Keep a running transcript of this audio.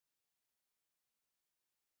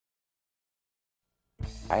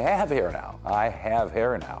I have hair now. I have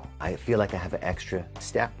hair now. I feel like I have an extra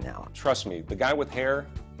step now. Trust me, the guy with hair,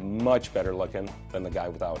 much better looking than the guy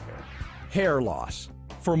without hair. Hair loss.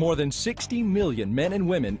 For more than 60 million men and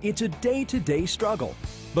women, it's a day-to-day struggle.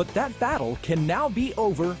 But that battle can now be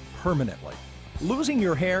over permanently. Losing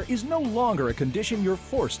your hair is no longer a condition you're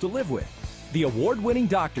forced to live with. The award-winning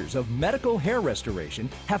doctors of medical hair restoration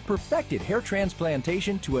have perfected hair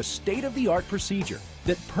transplantation to a state-of-the-art procedure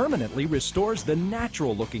that permanently restores the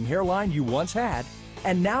natural-looking hairline you once had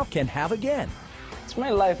and now can have again. It's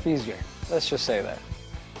made life easier. Let's just say that.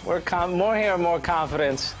 More hair, more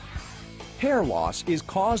confidence. Hair loss is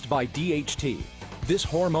caused by DHT. This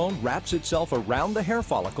hormone wraps itself around the hair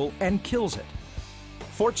follicle and kills it.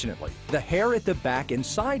 Fortunately, the hair at the back and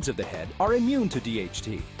sides of the head are immune to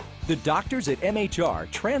DHT. The doctors at MHR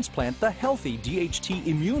transplant the healthy DHT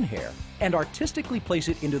immune hair and artistically place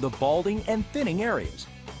it into the balding and thinning areas.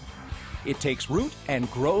 It takes root and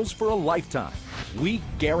grows for a lifetime. We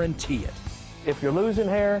guarantee it. If you're losing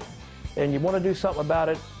hair and you want to do something about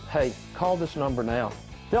it, hey, call this number now.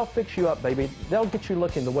 They'll fix you up, baby. They'll get you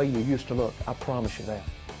looking the way you used to look. I promise you that.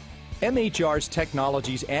 MHR's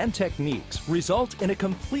technologies and techniques result in a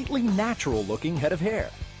completely natural-looking head of hair.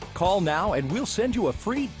 Call now and we'll send you a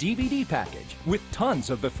free DVD package with tons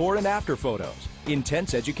of before and after photos,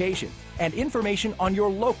 intense education, and information on your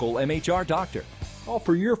local MHR doctor. Call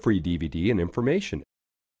for your free DVD and information